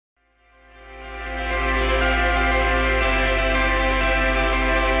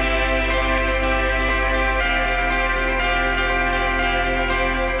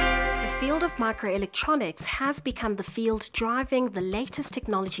microelectronics has become the field driving the latest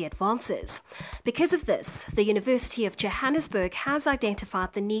technology advances. Because of this, the University of Johannesburg has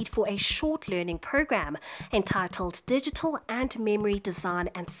identified the need for a short learning program entitled Digital and Memory Design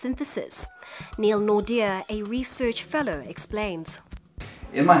and Synthesis. Neil Nordier, a research fellow, explains.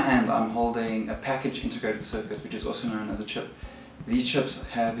 In my hand I'm holding a package integrated circuit, which is also known as a chip. These chips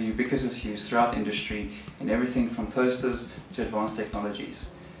have ubiquitous use throughout industry in everything from toasters to advanced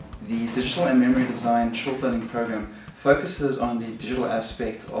technologies. The Digital and Memory Design short learning program focuses on the digital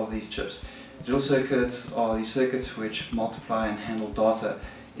aspect of these chips. Digital circuits are the circuits which multiply and handle data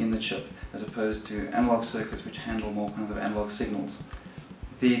in the chip, as opposed to analog circuits which handle more kinds of analog signals.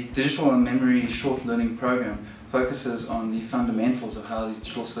 The Digital and Memory short learning program focuses on the fundamentals of how these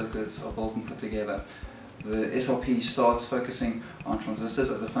digital circuits are built and put together. The SLP starts focusing on transistors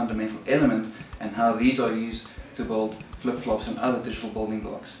as a fundamental element and how these are used to build flip-flops and other digital building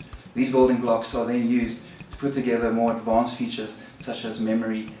blocks. These building blocks are then used to put together more advanced features such as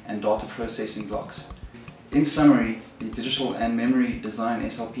memory and data processing blocks. In summary, the Digital and Memory Design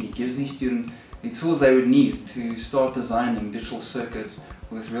SLP gives these students the tools they would need to start designing digital circuits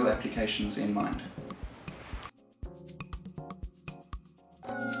with real applications in mind.